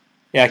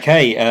Yeah,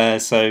 okay,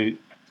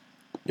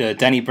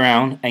 Danny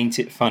Brown, Ain't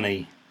It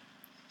Funny?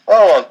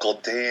 Oh, Uncle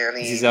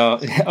Danny. This is our...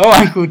 Oh,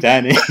 Uncle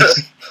Danny.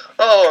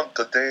 Oh,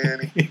 Uncle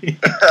Danny.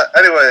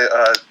 Anyway,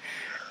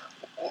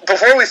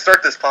 before we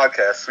start this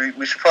podcast,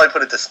 we should probably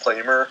put a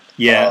disclaimer.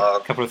 Yeah,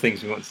 a couple of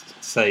things we want to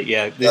say.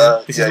 Yeah,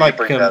 this is like...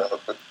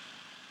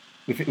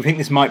 we think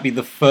this might be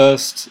the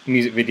first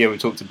music video we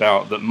talked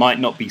about that might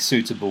not be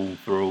suitable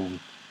for all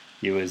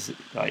viewers.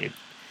 Like,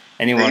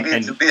 anyone...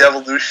 Maybe to be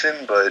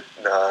Evolution, but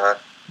nah.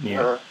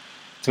 Yeah.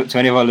 To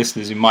any of our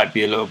listeners who might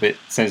be a little bit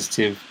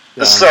sensitive...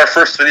 This is our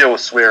first video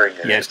with swearing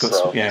in it,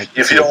 so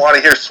if you don't want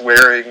to hear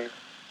swearing,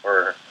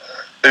 or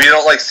if you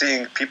don't like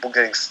seeing people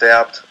getting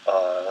stabbed,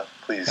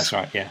 please... That's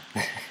right, yeah.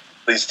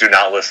 Please do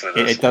not listen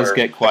to this. It does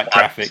get quite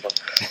graphic.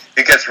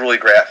 It gets really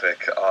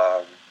graphic.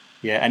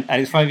 Yeah, and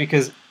it's funny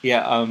because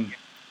I'm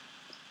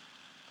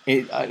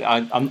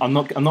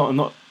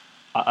not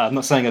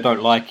saying I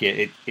don't like it.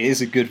 It is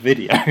a good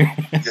video. Yeah,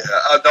 no,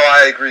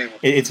 I agree.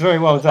 It's very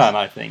well done,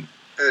 I think.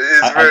 It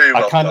is very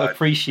well done. I kind of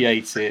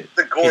appreciate it.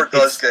 The gore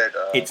does get...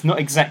 it's not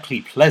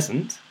exactly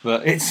pleasant,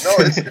 but it's... No,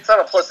 it's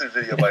not a pleasant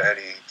video by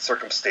any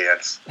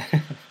circumstance.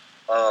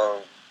 I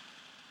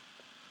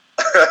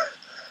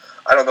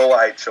don't know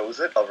why I chose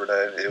it, other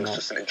than it was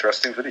just an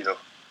interesting video.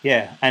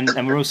 Yeah, and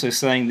we're also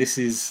saying this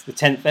is the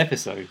 10th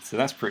episode, so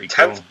that's pretty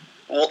cool.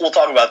 We'll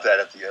talk about that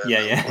at the end.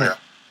 Yeah.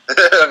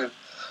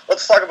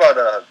 Let's talk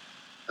about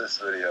this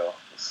video.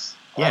 It's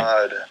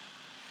odd.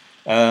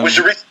 We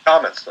should read some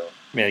comments, though.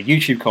 Yeah,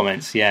 YouTube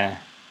comments, yeah.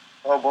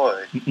 Oh,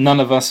 boy. None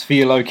of us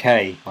feel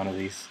okay, one of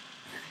these.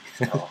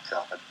 Oh,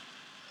 God.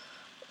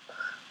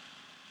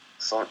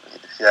 So,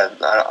 yeah,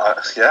 I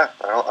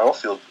don't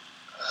feel...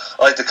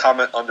 I like to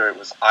comment under it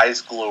was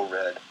eyes glow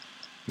red.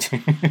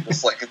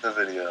 Just like in the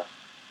video.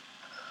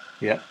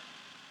 Yeah.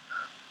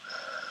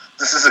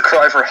 This is a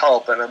cry for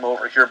help, and I'm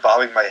over here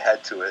bobbing my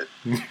head to it.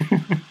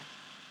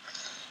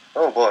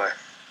 Oh, boy.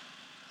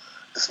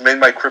 This made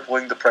my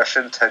crippling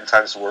depression 10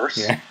 times worse.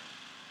 Yeah.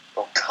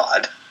 Oh,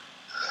 God.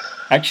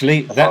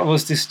 Actually, that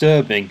was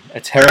disturbing.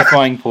 A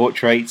terrifying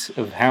portrait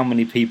of how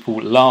many people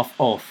laugh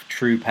off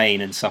true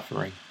pain and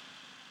suffering.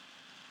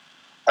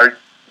 I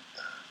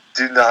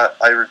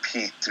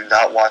repeat, do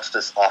not watch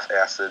this off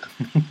acid.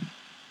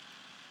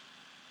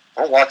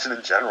 Don't watch it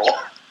in general.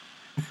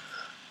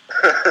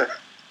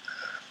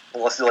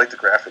 Unless you like the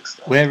graphic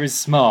stuff. Where is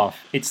Smarth?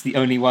 It's the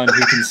only one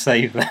who can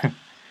save them.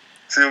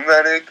 Too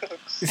many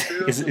cooks.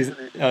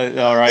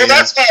 All right. Well,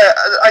 that's why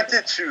I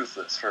did choose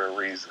this for a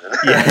reason.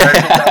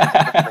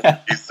 Yeah.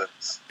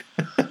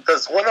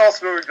 Because what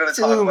else were we going to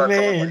talk about? Too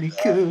many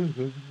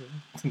cooks.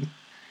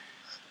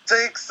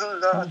 Takes a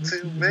lot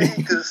to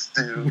make a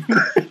stew.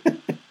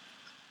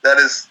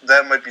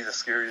 That might be the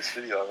scariest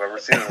video I've ever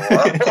seen in a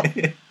while.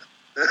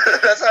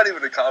 That's not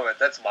even a comment.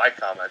 That's my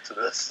comment to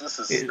this. This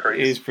is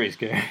crazy. It is pretty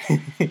scary.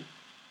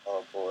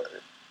 Oh, boy.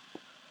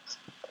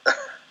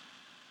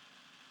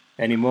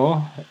 Any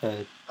more?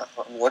 I'm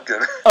looking.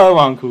 Oh,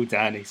 Uncle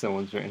Danny,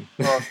 someone's written.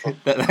 Oh,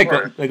 they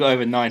got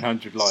over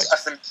 900 likes.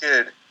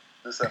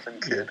 This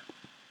effing kid.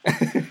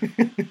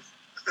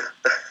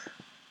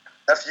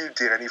 F you,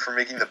 Danny, for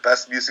making the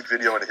best music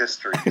video in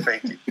history.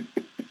 Thank you.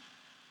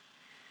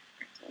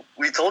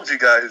 We told you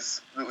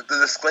guys. The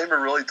disclaimer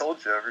really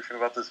told you everything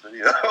about this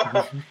video.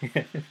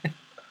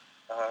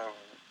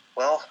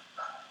 Well...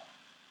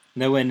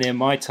 Nowhere near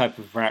my type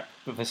of rap,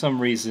 but for some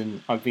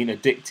reason I've been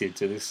addicted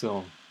to this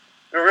song.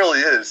 It really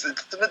is.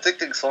 It's an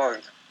addicting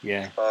song.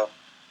 Yeah.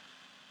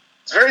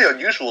 It's very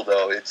unusual,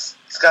 though. It's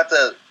got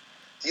the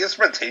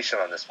instrumentation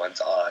on this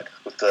one's odd.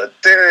 With the...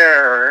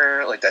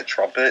 like that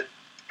trumpet.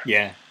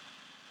 Yeah.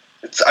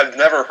 I've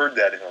never heard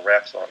that in a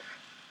rap song.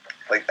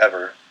 Like,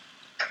 ever.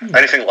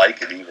 Anything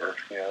like it, either.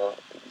 You know?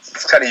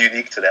 It's kind of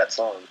unique to that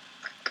song.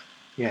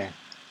 Yeah.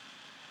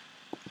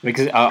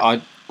 Because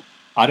I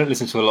don't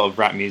listen to a lot of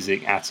rap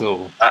music at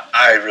all.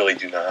 I really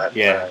do not.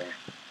 Yeah.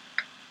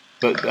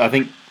 But I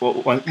think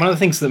one of the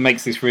things that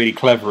makes this really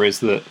clever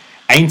is that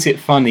Ain't It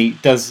Funny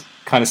does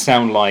kind of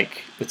sound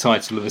like the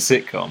title of a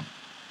sitcom.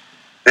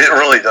 It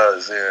really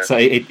does, yeah. So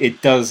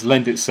it does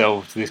lend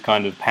itself to this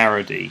kind of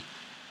parody.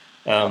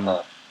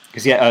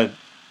 Because,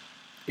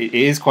 it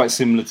is quite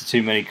similar to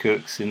Too Many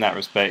Cooks in that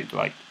respect.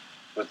 Like,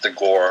 with the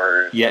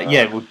gore.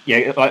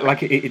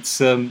 Like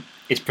it's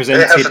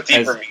presented it has a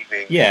deeper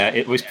meaning. Yeah,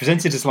 it was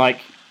presented as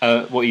like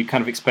what you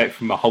kind of expect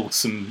from a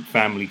wholesome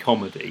family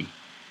comedy.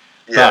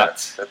 Yeah,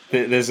 but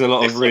there's a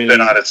lot of really...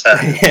 been on its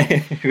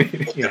head.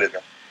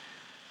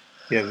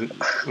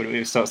 When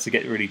it starts to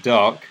get really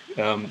dark,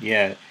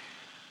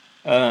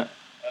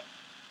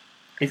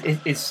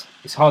 it's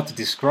hard to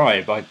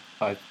describe. I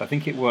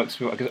think it works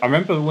well. Cause I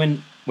remember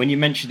when you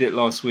mentioned it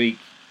last week.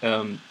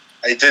 I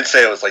did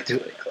say it was like Too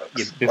Many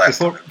Cooks.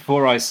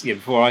 Before I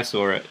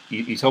saw it,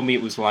 you told me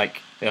it was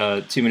like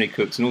Too Many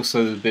Cooks, and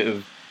also there's a bit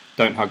of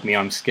Don't Hug Me,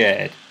 I'm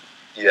Scared.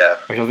 Yeah.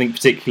 Which I think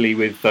particularly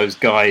with those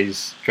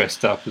guys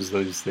dressed up as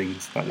those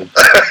things. Like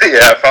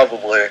yeah,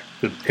 probably.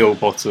 The pill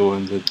bottle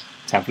and the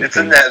tablet It's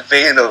thing. in that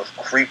vein of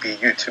creepy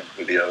YouTube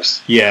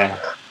videos. Yeah.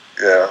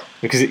 Yeah.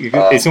 Because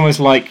it's almost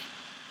like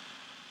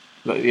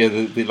like, yeah,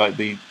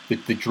 the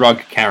drug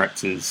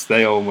characters.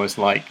 They are almost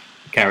like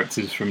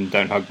characters from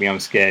Don't Hug Me, I'm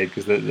Scared,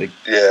 because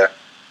yeah.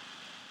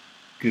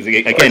 Because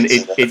again,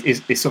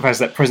 it sort of has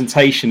that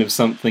presentation of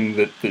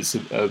something that's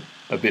a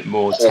bit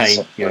more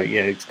tame. You know,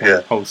 yeah, it's kind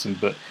of wholesome,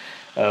 but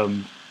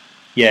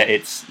yeah,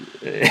 it's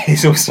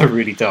also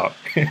really dark.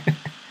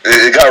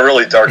 It got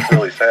really dark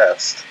really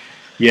fast.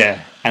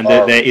 Yeah, and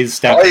there is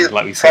stabbing,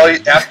 like we said.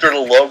 Probably after the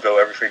logo,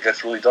 everything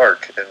gets really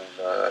dark, and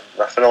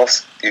nothing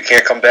else. You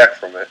can't come back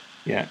from it.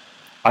 Yeah,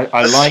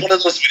 This is one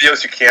of those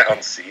videos you can't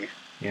unsee.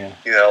 Yeah,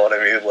 you know what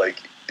I mean.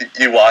 Like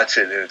you watch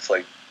it, and it's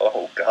like,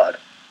 oh god.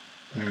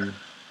 Mm.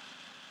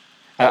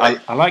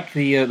 I like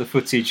the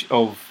footage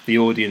of the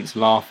audience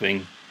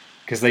laughing,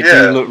 because they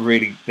do look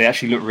really. They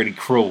actually look really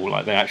cruel.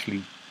 Like they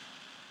actually.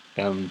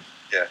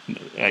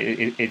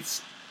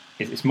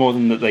 It's more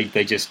than that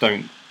they just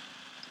don't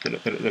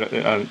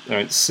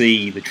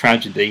see the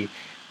tragedy.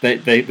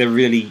 They're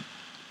really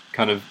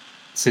kind of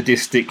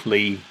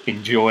sadistically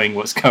enjoying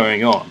what's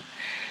going on.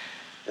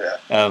 Yeah.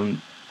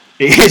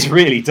 It is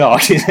really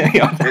dark.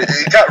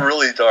 It got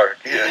really dark.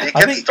 Yeah, it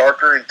gets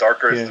darker and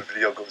darker as the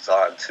video goes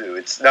on too.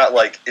 It's not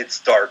like it's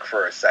dark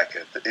for a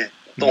second. The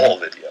whole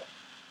video.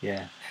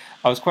 Yeah,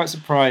 I was quite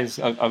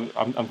surprised.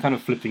 I'm kind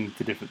of flipping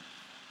to different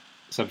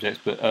subjects,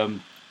 but I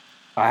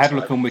had a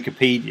look on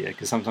Wikipedia,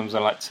 because sometimes I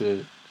like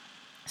to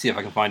see if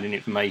I can find any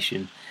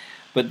information.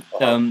 But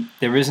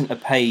there isn't a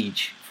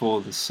page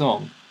for the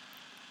song.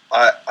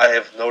 I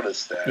have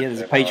noticed that. Yeah,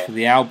 there's a page for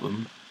the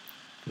album,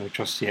 the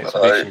Atrocity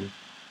Exhibition.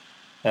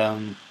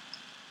 Well,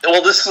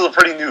 this is a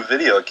pretty new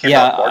video. It came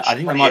out March 28th. I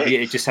think that might be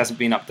it. It just hasn't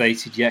been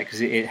updated yet, because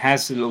it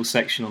has a little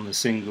section on the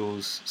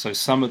singles. So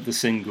some of the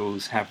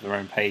singles have their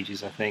own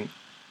pages, I think.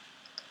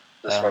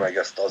 This one, I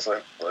guess,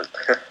 doesn't. But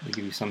they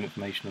give you some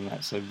information on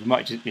that, so we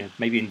might just,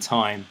 maybe in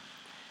time.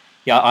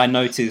 Yeah, I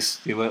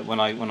noticed when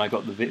I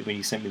got the when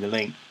you sent me the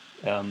link,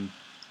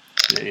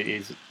 it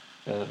is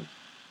a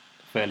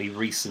fairly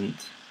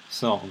recent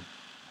song.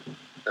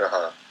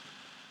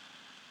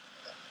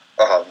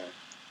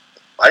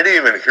 I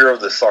didn't even hear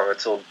of this song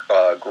until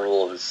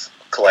Gruel was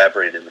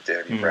collaborated with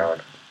Danny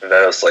Brown, and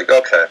I was like,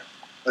 okay,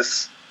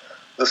 this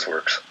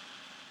works.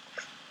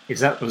 Was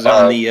that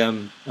on the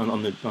on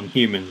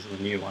Humans, the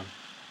new one?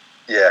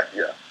 Yeah.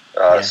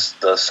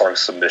 The song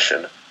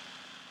Submission.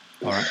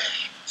 All right.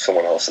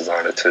 Someone else is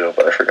on it too,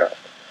 but I forgot.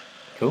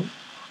 Cool.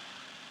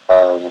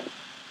 God,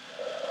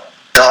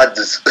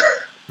 this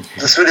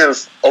video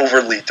is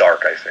overly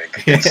dark, I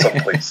think, in some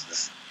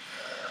places.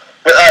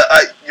 But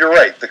you're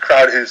right. The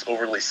crowd is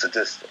overly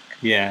sadistic.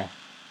 Yeah.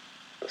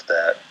 With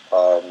that,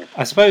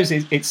 I suppose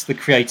it's the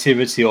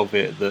creativity of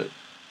it that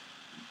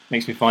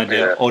makes me find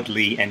it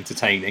oddly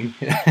entertaining.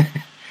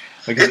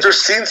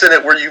 There's scenes in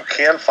it where you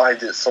can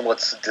find it somewhat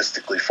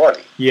sadistically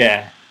funny.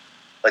 Yeah.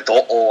 Like the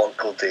old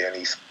Uncle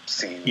Danny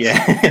scenes.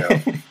 Yeah.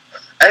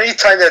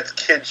 Anytime that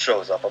kid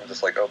shows up, I'm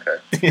just like, okay.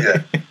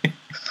 Yeah.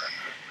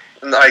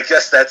 And I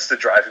guess that's the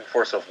driving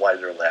force of why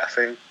they're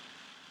laughing.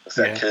 Is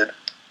that kid.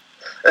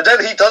 And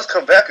then he does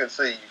come back and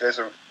say, it's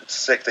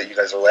sick that you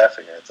guys are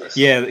laughing at this.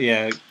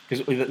 Yeah.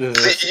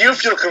 You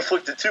feel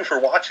conflicted too for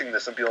watching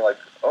this and being like,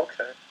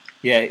 okay.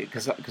 Yeah,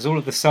 because all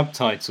of the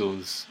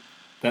subtitles,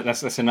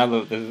 that's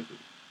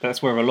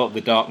where a lot of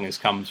the darkness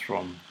comes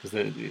from.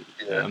 Because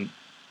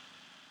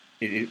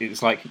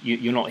it's like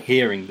you're not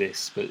hearing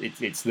this, but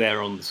it's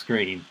there on the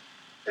screen.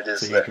 It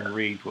is so there. You can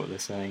read what they're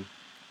saying.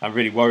 I'm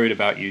really worried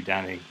about you,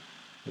 Danny.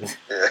 Yeah.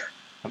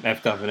 I'm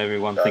effed up and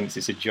everyone thinks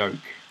it's a joke.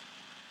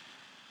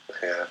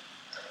 Yeah.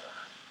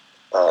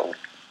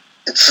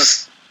 It's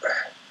just...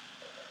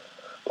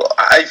 Well,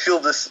 I feel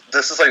this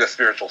is like a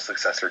spiritual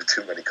successor to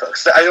Too Many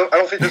Cooks. I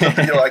don't think there's a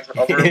video I can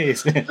other...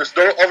 There's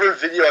no other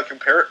video I can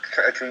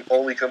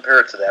only compare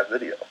it to that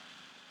video.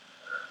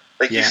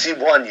 Like, you see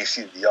one, you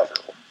see the other.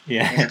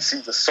 Yeah. You can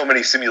see there's so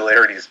many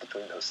similarities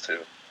between those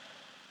two.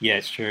 Yeah,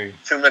 it's true.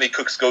 Too Many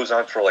Cooks goes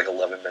on for like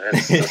 11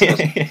 minutes. This goes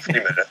on 3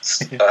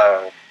 minutes.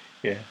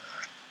 Yeah.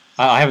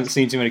 I haven't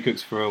seen Too Many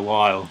Cooks for a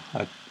while.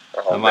 I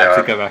might have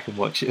to go back and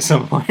watch it at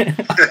some point.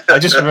 I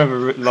just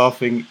remember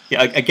laughing.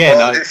 Yeah,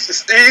 again,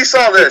 you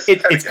saw this.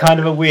 It's kind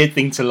of a weird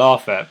thing to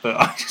laugh at, but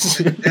I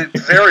just...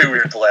 It's very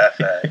weird to laugh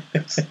at.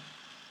 It's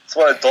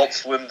what Adult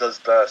Swim does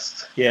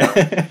best. Yeah.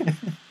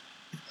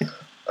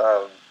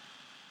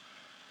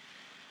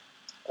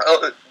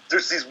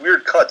 There's these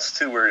weird cuts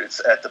too, where it's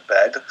at the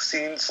bed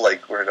scenes,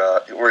 like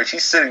where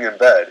he's sitting in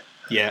bed.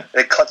 Yeah.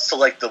 It cuts to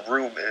like the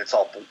room, and it's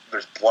all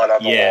there's blood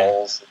on the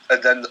walls,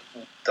 and then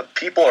the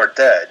people are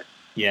dead.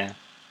 Yeah.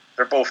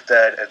 They're both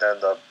dead, and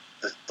then the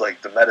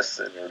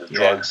medicine or the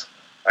drugs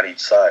on each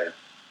side.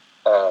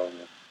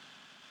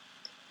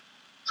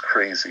 It's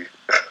crazy.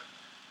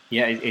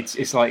 Yeah,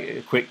 it's like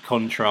a quick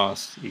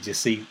contrast. You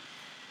just see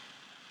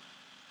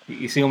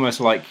almost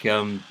like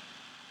the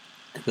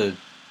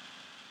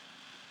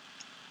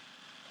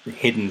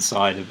hidden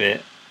side of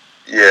it.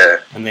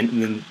 Yeah. And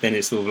then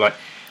it's sort of like,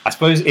 I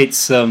suppose it's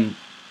sort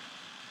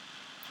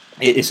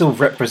of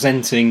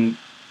representing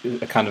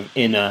a kind of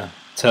inner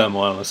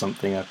turmoil or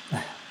something.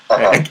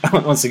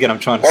 Once again, I'm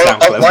trying to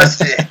sound clever.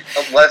 Unless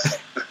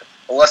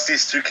unless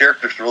these two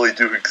characters really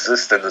do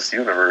exist in this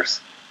universe.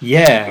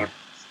 Yeah.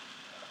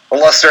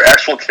 Unless they're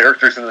actual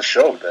characters in the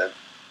show, then.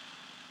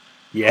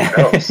 Yeah.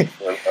 Who knows?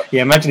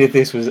 Yeah, imagine if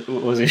this was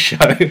a show.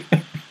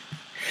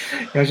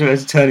 Imagine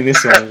us turning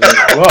this on. And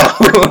like,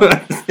 whoa!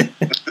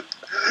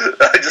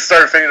 I just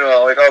started thinking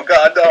about like, oh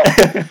god,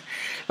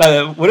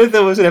 no. What if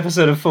there was an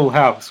episode of Full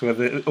House where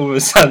all of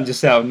a sudden,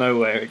 just out of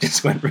nowhere, it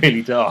just went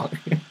really dark?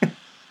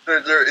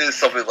 There is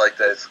something like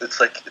that. It's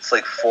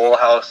like Full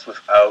House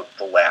without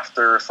the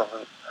laughter or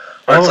something.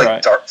 Or it's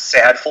like dark,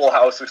 sad Full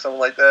House or something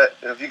like that.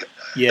 If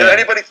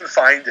anybody can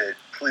find it,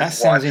 please watch it. That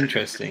sounds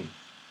interesting.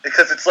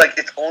 Because it's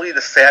only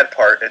the sad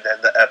part and then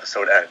the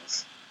episode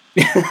ends.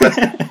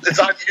 It's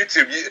on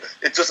YouTube.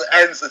 It just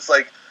ends. It's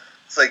like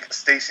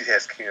Stacy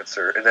has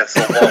cancer, and that's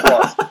the long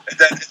loss, and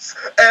then it's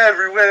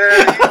everywhere.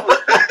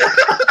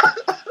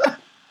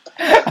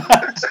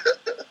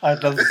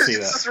 I'd love to see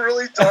that. It's just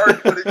really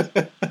dark, but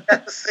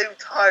at the same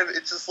time,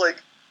 it's just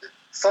like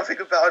something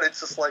about it's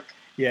just like,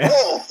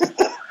 oh,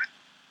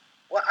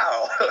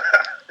 wow.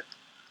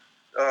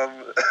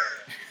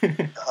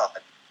 God,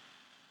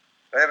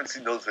 I haven't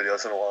seen those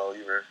videos in a while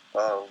either.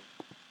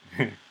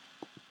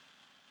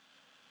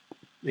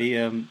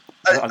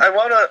 I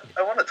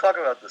wanna talk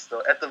about this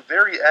though. At the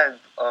very end,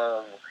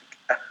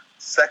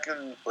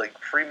 second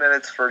 3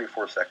 minutes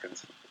 34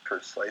 seconds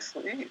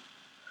precisely.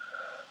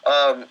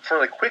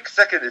 For a quick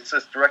second, it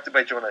says directed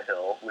by Jonah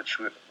Hill, which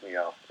it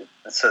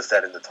says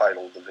that in the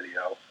title of the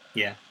video.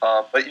 Yeah.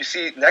 But you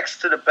see, next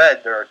to the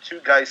bed, there are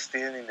two guys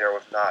standing there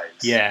with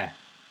knives. Yeah.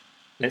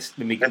 Let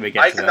me get to that.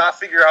 I cannot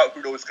figure out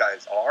who those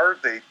guys are.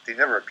 They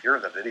never appear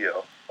in the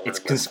video. It's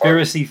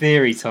conspiracy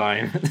theory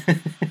time.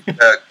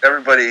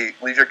 Everybody,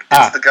 leave your.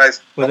 It's the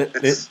guys.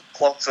 It's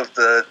clones of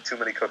the Too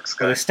Many Cooks guys.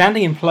 Well, they're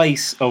standing in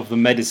place of the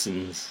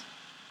medicines.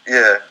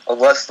 Yeah,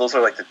 unless those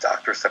are the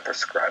doctors that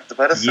prescribe the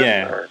medicine.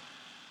 Yeah, or,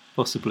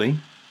 possibly.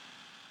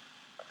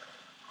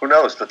 Who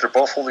knows? But they're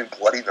both holding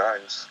bloody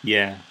knives.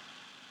 Yeah,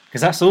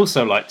 because that's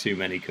also like Too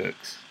Many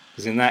Cooks.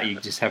 Because in that you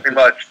just have very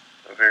much.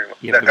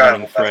 You have the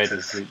running thread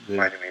as the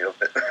reminding me of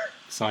it.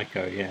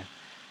 Psycho. Yeah.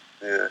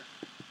 Yeah.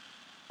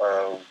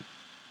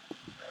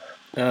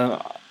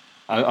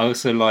 I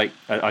also like.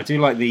 I do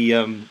like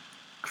the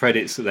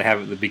credits that they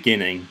have at the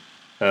beginning.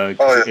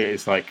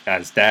 It's like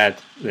as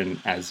dad, then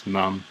as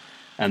mum,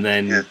 and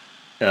then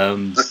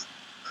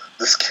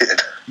this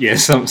kid. Yeah,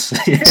 some.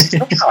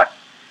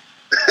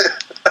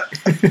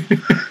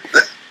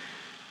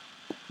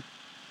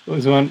 What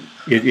was one?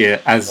 Yeah,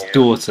 as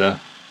daughter.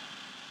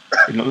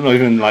 Not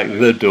even like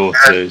the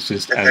daughter. It's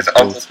just as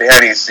Uncle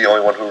Danny's the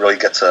only one who really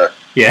gets a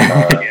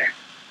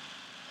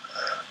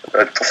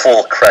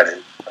full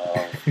credit.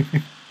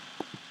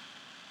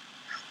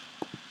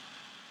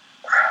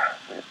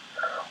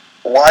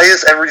 Why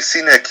is every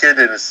scene that kid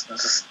in is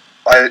just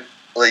I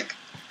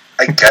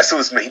guess it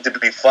was made to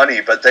be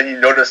funny, but then you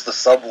notice the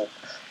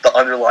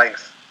underlying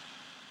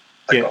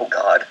oh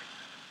god.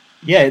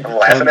 Yeah, I'm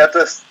laughing at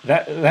this.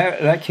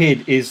 That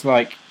kid is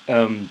like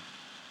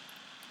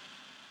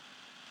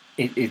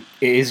it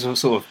is a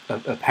sort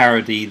of a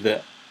parody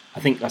that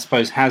I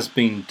suppose has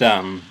been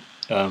done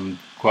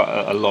quite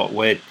a lot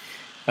where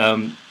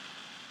because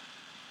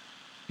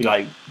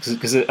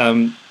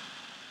the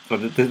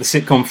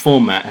sitcom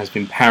format has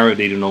been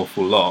parodied an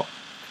awful lot.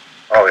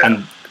 Oh yeah.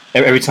 And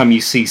every time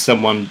you see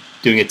someone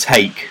doing a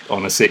take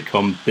on a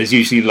sitcom, there's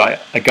usually like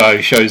a guy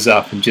who shows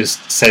up and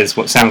just says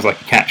what sounds like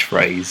a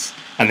catchphrase,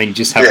 and then you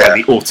just have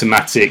like the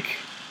automatic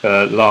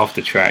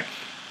laughter track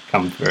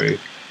come through.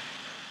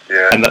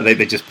 Yeah. And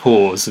they just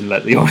pause and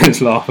let the audience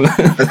laugh. There's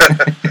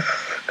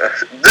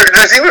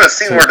even a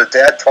scene where the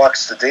dad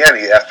talks to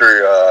Danny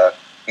after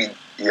he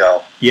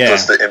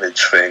does the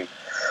image thing.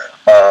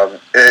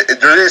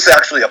 There is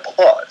actually a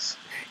pause.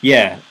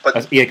 Yeah,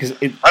 but because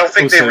I don't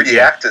think they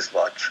react as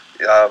much.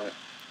 I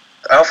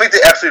don't think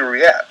they actually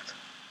react,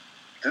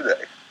 do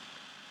they?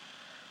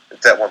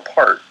 At that one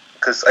part,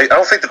 because I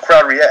don't think the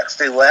crowd reacts.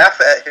 They laugh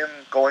at him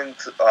going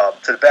to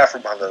the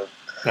bathroom on the.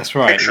 That's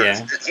right. pictures.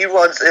 Yeah. He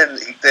runs in.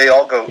 They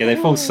all go. Yeah, they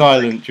fall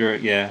silent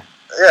during. Yeah.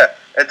 Yeah,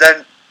 and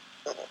then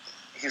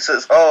he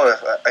says, "Oh,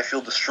 I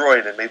feel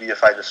destroyed, and maybe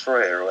if I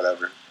destroy it or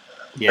whatever."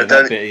 Yeah, and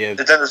then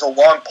there's a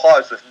long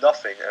pause with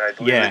nothing, and I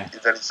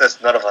believe then it says,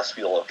 "None of us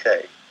feel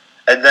okay,"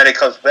 and then it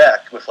comes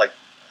back with I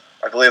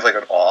believe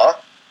an awe,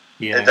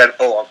 and then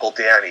Uncle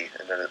Danny,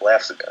 and then it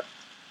laughs again.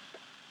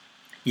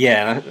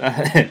 Yeah,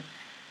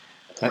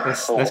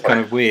 that's kind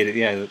of weird.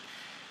 Yeah,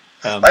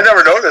 I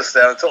never noticed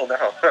that until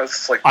now.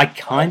 It's I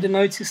kind of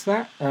noticed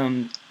that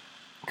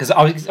because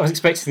I was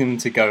expecting them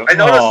to go. I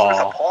noticed there was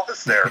a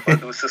pause there, but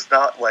it was just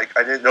not I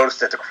didn't notice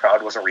that the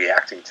crowd wasn't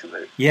reacting to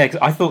it. Yeah, because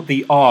I thought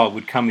the R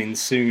would come in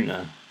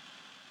sooner.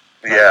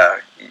 Yeah,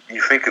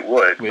 you think it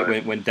would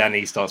when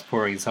Danny starts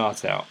pouring his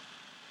heart out.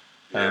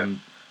 Yeah.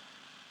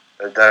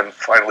 And then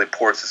finally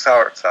pours his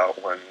heart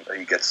out when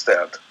he gets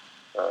stabbed.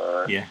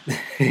 Yeah,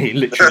 he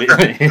literally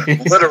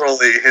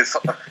his.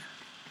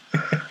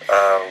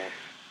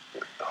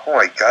 Oh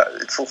my god!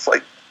 It's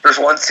like there's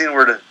one scene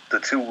where the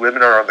two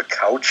women are on the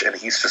couch and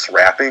he's just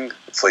rapping.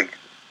 It's like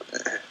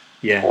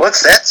Yeah.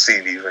 What's that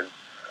scene even?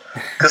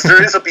 Because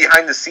there is a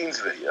behind the scenes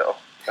video.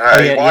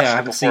 I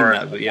haven't seen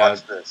that, but yeah.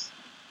 Watched this.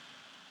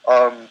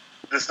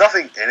 There's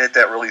nothing in it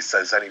that really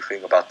says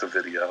anything about the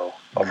video,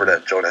 other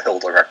than Jonah Hill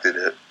directed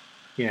it.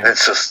 Yeah. And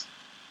it's just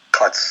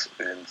cuts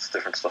and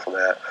different stuff like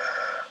that.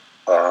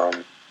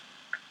 I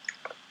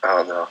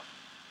don't know.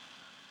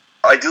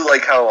 I do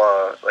like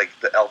how like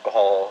the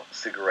alcohol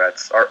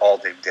cigarettes are all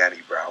named Danny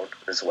Brown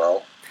as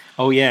well.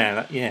 Oh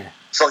yeah, yeah.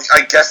 So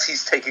I guess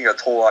he's taking a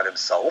toll on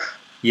himself.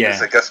 Yeah.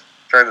 Is I guess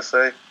I'm trying to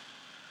say.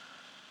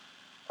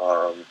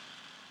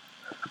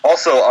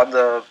 Also on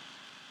the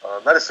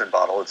medicine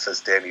bottle it says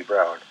Danny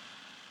Brown.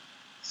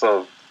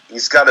 So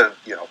he's got a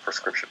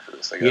prescription for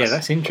this. I guess. Yeah,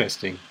 that's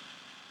interesting.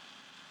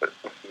 But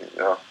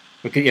yeah,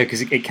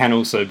 because it can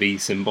also be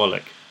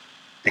symbolic.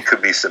 It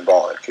could be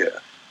symbolic, yeah.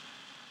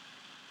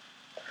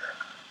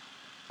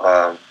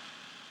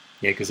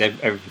 Yeah, because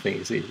everything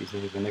is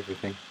in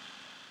everything.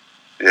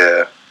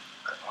 Yeah.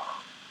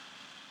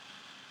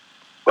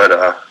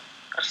 But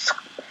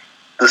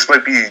this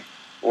might be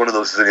one of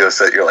those videos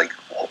that you're like,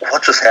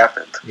 what just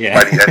happened?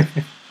 Yeah. By the end.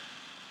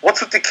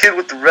 What's with the kid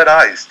with the red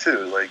eyes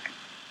too? Like.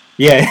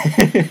 Yeah.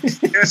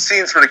 Two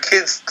scenes where the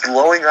kid's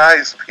glowing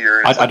eyes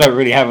appear. I don't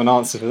really have an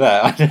answer for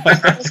that. I don't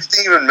think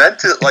they even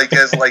meant it like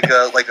as like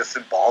a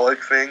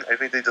symbolic thing. I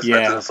think they just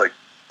meant it as like,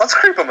 let's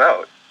creep them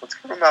out. Let's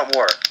creep them out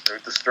more. Or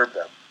disturb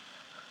them.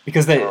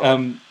 Because they,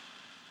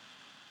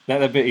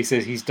 that bit he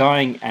says he's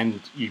dying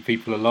and you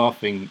people are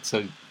laughing.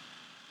 So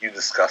you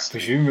disgust.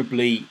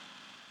 Presumably,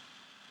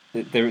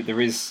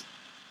 there is,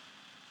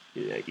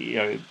 It's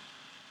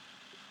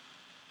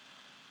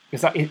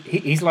like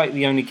he's like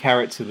the only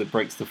character that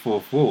breaks the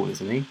fourth wall,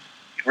 isn't he?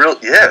 Real,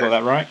 yeah. I got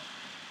that right?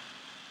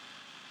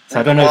 So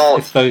I don't know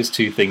if those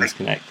two things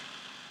connect.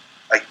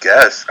 I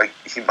guess.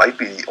 He might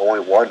be the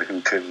only one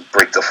who can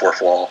break the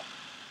fourth wall.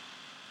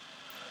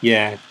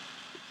 Yeah.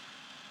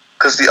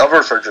 Because the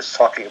others are just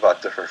talking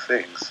about different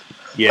things.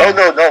 Yeah. Oh,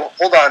 no,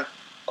 hold on.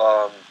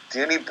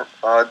 Danny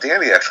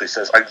actually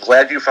says, I'm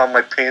glad you found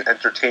my pain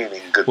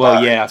entertaining. Goodbye.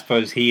 Well, yeah, I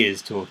suppose he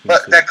is talking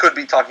But that could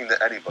be talking to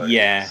anybody.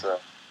 Yeah. So.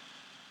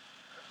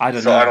 I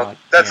don't know.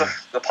 That's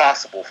a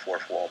possible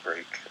fourth wall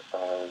break.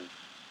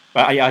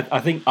 But I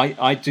think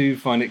I do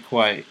find it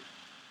quite.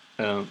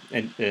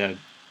 It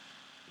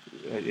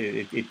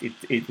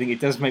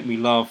does make me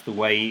laugh the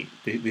way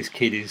this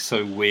kid is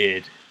so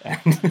weird.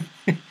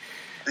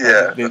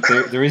 Yeah.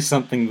 There is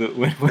something that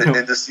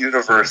in this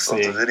universe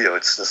of the video,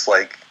 it's just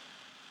like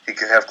he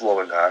can have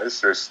glowing eyes.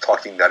 There's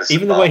talking medicine.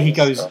 Even the way he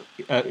goes,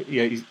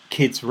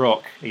 kids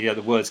rock. The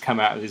words come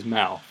out of his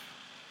mouth.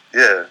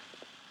 Yeah.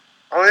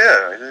 Oh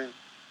yeah. I think.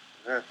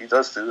 Yeah, he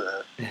does do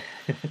that.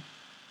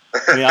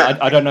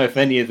 I don't know if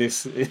any of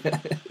this is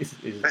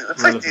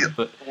relevant,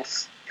 but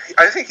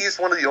I think he's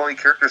one of the only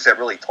characters that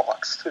really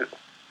talks too.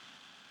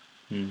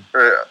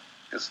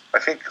 I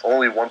think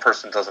only one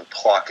person doesn't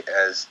talk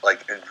as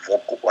like in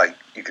vocal, like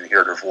you can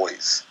hear their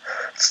voice.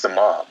 It's the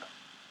mom,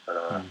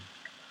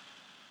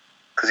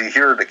 because you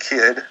hear the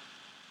kid,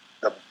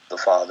 the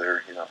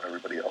father,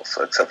 everybody else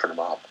except for the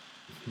mom.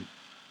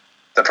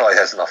 That probably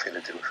has nothing to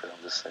do with it,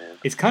 I'm just saying.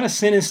 It's kind of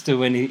sinister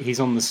when he's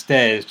on the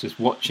stairs just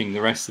watching the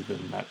rest of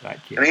them,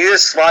 that kid. And he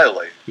is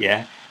smiling.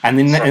 Yeah. And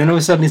then all of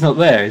a sudden he's not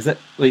there. Is that...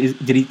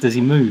 Does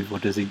he move, or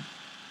does he...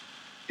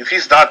 If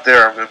he's not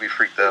there, I'm going to be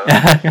freaked out.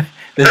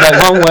 There's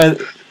like one where...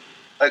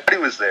 I thought he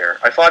was there.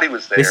 I thought he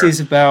was there. This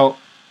is about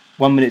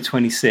 1 minute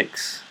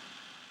 26.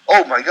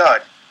 Oh my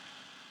god.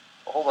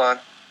 Hold on.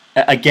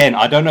 Again,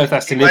 I don't know if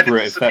that's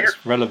deliberate, if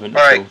that's relevant.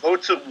 Alright, go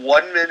to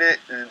 1 minute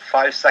and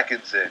 5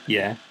 seconds in.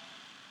 Yeah.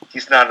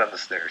 He's not on the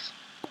stairs.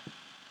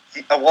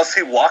 Unless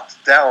he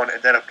walked down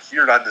and then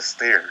appeared on the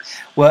stairs.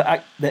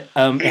 Well, it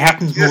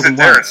happens more than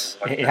once.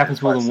 It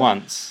happens more than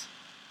once.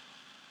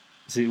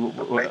 See,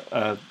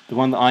 the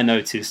one that I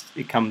noticed,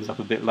 it comes up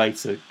a bit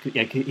later.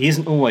 Yeah, he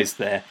isn't always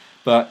there,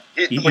 but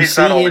you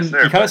see him.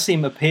 You kind of see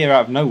him appear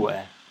out of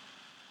nowhere,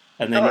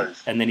 and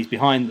then he's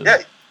behind them.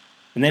 Yeah.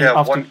 And then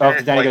after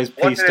Danny goes,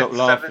 "Please stop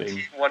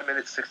laughing." 1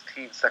 minute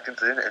 16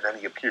 seconds in, and then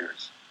he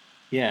appears.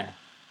 Yeah.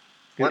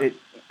 How did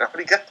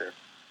he get there?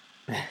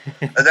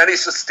 And then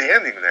he's just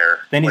standing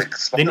there. Then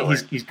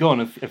he's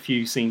gone a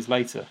few scenes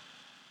later.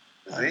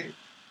 Is he?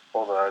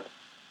 Hold on.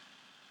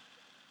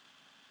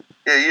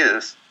 Yeah, he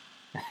is.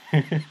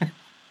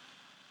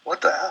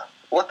 What the hell?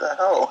 What the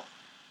hell?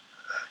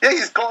 Yeah,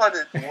 he's gone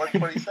in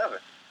 127.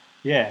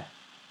 Yeah.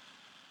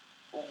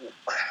 Oh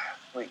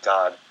my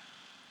god.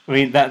 I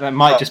mean, that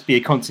might just be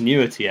a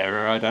continuity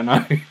error. I don't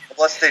know.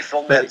 Unless they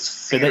filmed that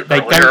scene they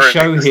don't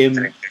show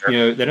him.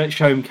 They don't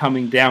show him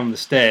coming down the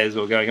stairs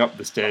or going up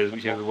the stairs,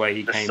 whichever way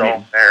he came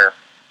in. There.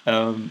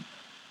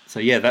 So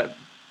yeah, that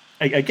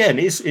again,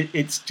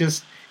 it's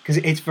just because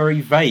it's very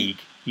vague.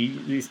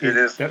 It is.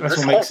 That's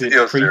what makes it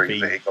creepy.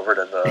 Very vague, other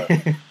than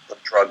the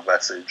drug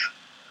message.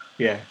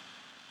 Yeah.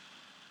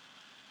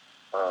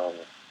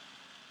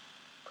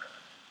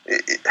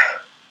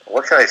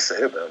 What can I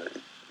say about it?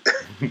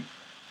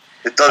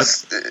 It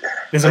does.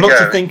 There's a lot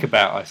to think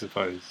about, I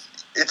suppose.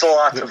 It's a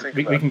lot to think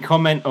about. We can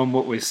comment on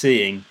what we're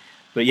seeing,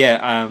 but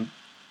yeah,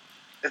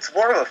 it's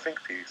more of a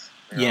think piece.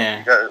 Yeah,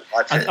 you gotta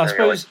watch it I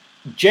suppose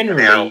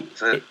generally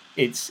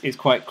it's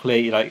quite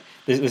clear. Like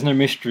there's no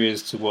mystery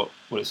as to what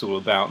it's all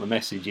about. The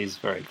message is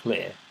very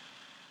clear.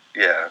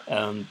 Yeah.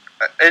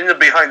 In the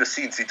behind the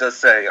scenes, he does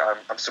say,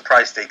 "I'm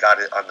surprised they got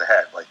it on the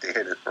head. Like they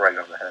hit it right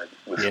on the head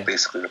with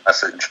basically the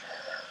message."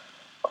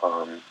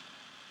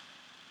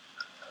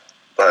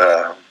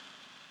 But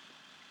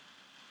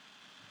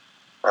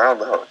I don't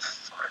know.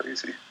 It's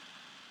crazy.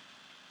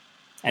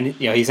 And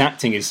his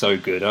acting is so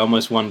good. I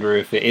almost wonder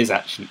if it is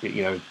actually,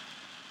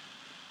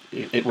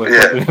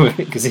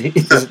 because he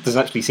does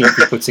actually seem to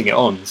be putting it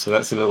on. So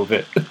that's a little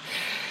bit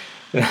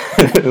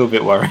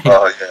worrying.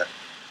 Oh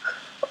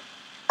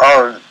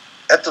yeah.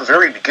 At the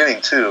very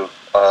beginning too,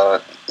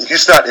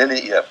 he's not in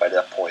it yet by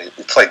that point.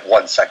 It's like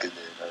 1 second in,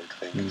 I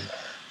think.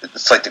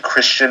 It's like the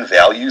Christian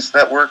Values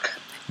Network.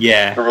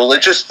 Yeah. The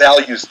Religious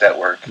Values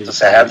Network.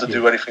 Does it have to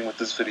do anything with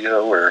this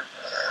video, or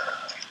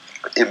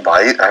it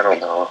might? I don't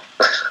know.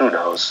 Who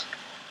knows?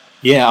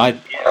 Yeah,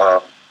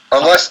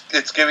 unless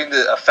it's giving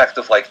the effect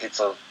of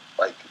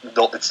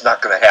it's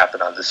not going to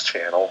happen on this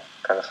channel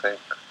kind of thing.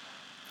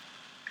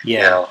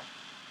 Yeah.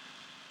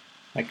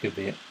 That could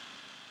be it.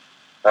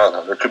 I don't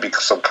know. There could be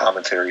some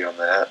commentary on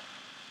that.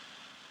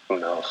 Who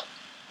knows?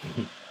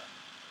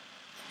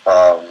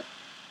 I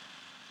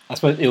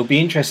suppose it'll be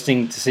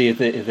interesting to see if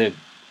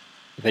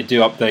they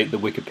do update the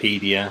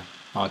Wikipedia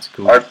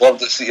article. I'd love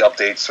to see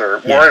updates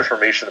or more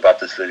information about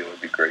this video. Would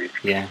be great.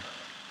 Yeah.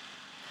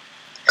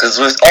 Because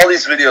with all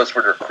these videos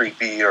where they're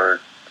creepy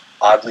or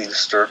oddly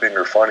disturbing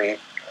or funny,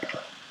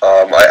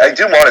 I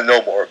do want to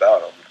know more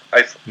about them.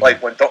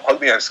 Like when Don't Hug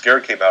Me, I'm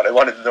Scared came out, I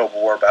wanted to know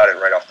more about it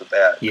right off the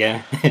bat.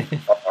 Yeah.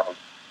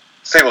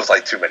 Same with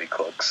Too Many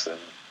Cooks and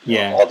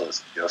all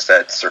those videos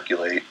that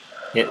circulate.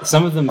 Yeah,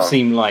 some of them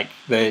seem like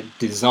they're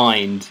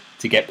designed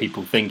to get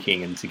people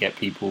thinking and to get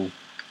people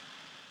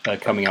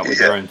coming up with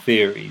their own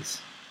theories.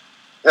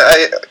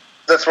 Yeah,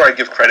 that's where I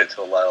give credit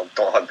to a lot of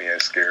Don't Hug Me, I'm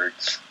Scared.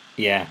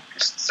 Yeah.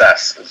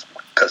 Success,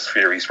 because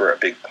theories were a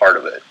big part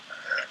of it.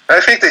 And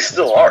I think they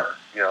still are,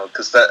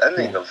 because that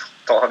ending of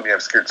Don't Hug Me, I'm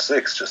Scared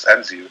 6 just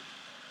ends you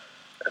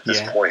at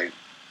this point.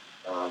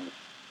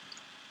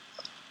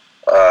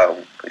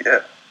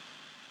 Yeah.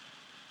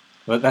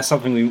 Well, that's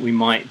something we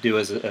might do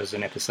as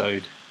an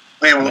episode.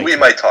 We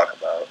might talk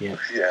about. Yeah.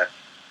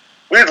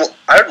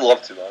 I'd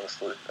love to,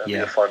 honestly. That'd be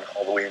a fun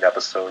Halloween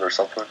episode or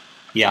something.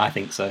 Yeah, I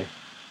think so.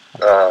 I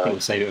think we'll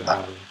save it for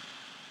Halloween.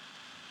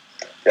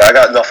 Yeah, I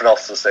got nothing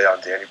else to say on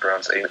Danny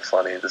Brown's Ain't It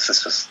Funny. This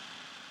is just...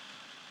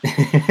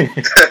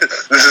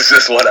 this is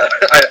just what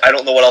I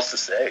don't know what else to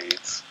say.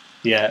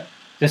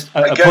 Just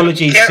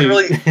apologies to...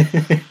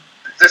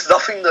 There's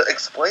nothing to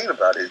explain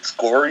about it. It's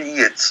gory,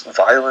 it's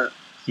violent,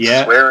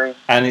 swearing.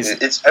 And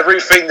it's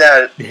everything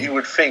that you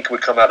would think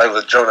would come out of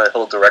a Jonah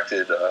Hill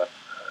directed...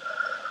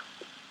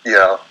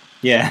 Yeah.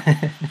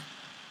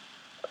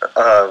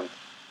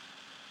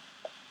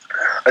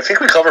 I think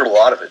we covered a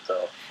lot of it,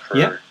 though.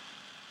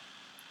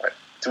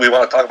 Do we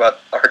want to talk about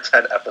our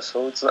 10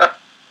 episodes now?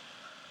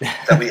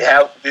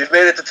 We've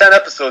made it to 10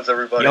 episodes,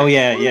 everybody. Oh,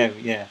 yeah.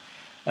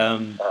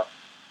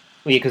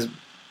 Because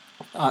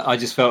I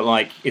just felt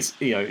like it's,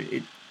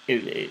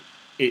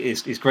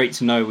 it's great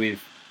to know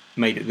we've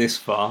made it this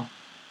far.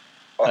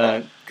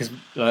 Because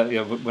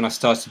when I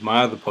started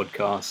my other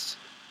podcast,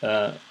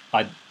 I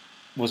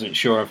wasn't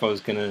sure if I was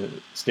going to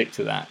stick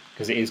to that,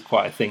 because it is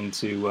quite a thing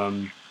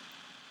to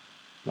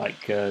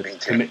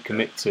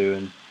commit to,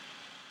 and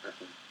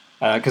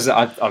because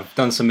I've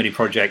done so many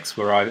projects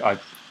where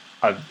I've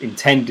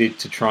intended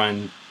to try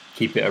and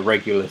keep it a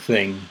regular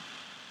thing,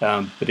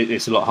 but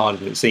it's a lot harder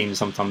than it seems.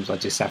 Sometimes I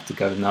just have to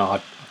go, no,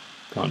 I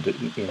can't do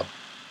it.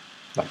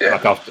 Like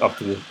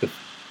after the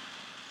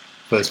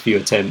first few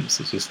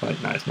attempts, it's just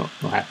like, no, it's not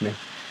happening.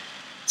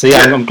 So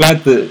I'm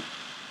glad that.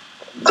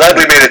 Glad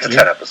we made it to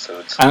 10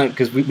 episodes.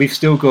 Because we've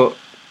still got,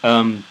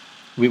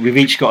 we've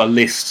each got a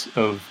list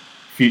of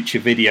future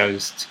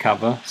videos to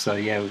cover. So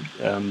we got a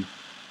ton.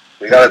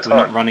 We're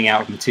not running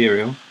out of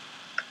material.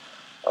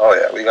 Oh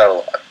yeah, we got a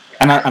lot.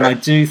 And I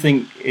do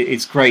think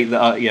it's great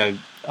that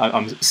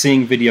I'm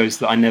seeing videos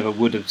that I never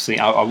would have seen.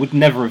 I would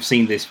never have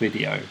seen this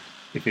video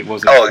if it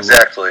wasn't. Oh,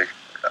 exactly.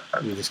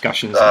 The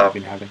discussions that we've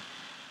been having.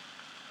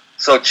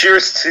 So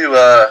cheers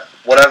to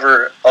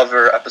whatever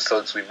other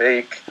episodes we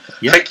make.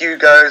 Yep. Thank you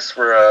guys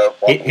for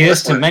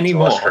here's to many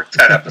more for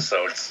 10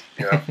 episodes.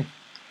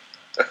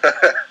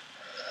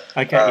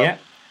 Okay,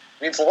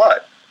 means a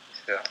lot.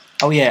 Yeah.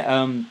 Oh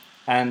yeah,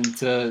 and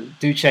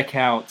do check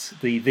out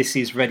the This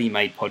Is Ready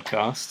Made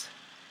podcast.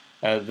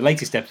 The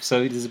latest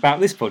episode is about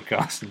this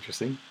podcast.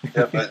 Interesting.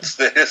 Yeah, but it's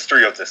the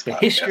history of this. The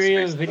history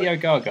of Video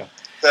Gaga.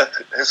 The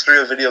history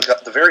of Video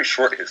Gaga. The very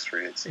short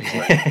history, it seems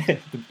like.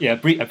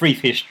 A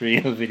brief history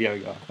of Video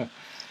Gaga.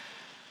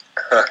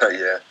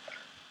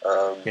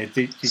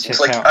 Do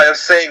check out. I was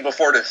saying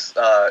before this,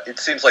 it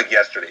seems like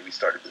yesterday we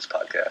started this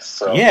podcast.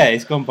 So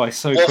it's gone by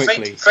so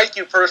quickly. Thank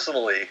you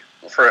personally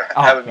for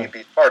having me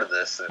be part of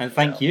this. And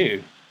thank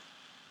you.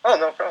 Oh,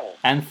 no problem.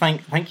 And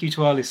thank you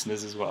to our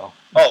listeners as well.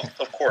 Oh,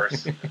 of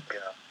course.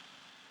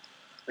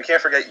 We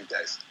can't forget you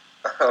guys.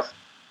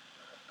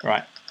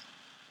 Right.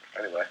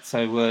 Anyway.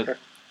 So,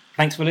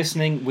 thanks for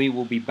listening. We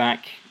will be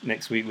back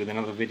next week with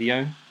another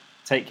video.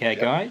 Take care,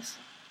 guys.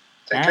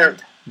 Take care.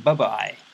 Bye-bye.